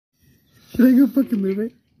Can I go fucking move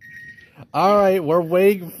it? Alright, we're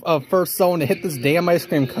waiting for someone to hit this damn ice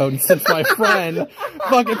cream cone since my friend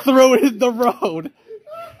fucking threw it in the road.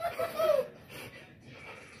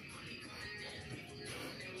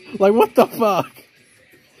 Like, what the fuck?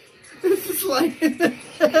 It's just like...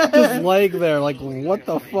 Just leg there, like, what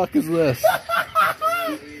the fuck is this?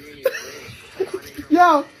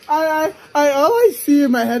 Yo, all I see in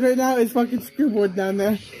my head right now is fucking Squidward down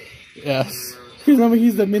there. Yes. Because remember,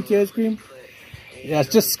 he's the minty ice cream. Yeah,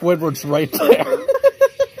 it's just Squidward's right there.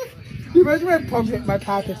 You imagine my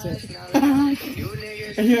pockets it.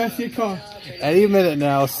 And here I see a car. Any minute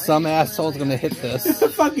now, some asshole's gonna hit this.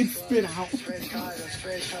 Fucking spit out.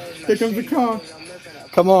 Here comes the car.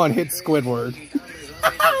 Come on, hit Squidward.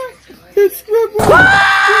 It's Squidward!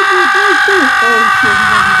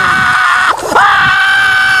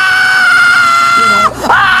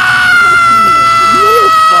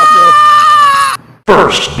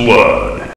 First blood.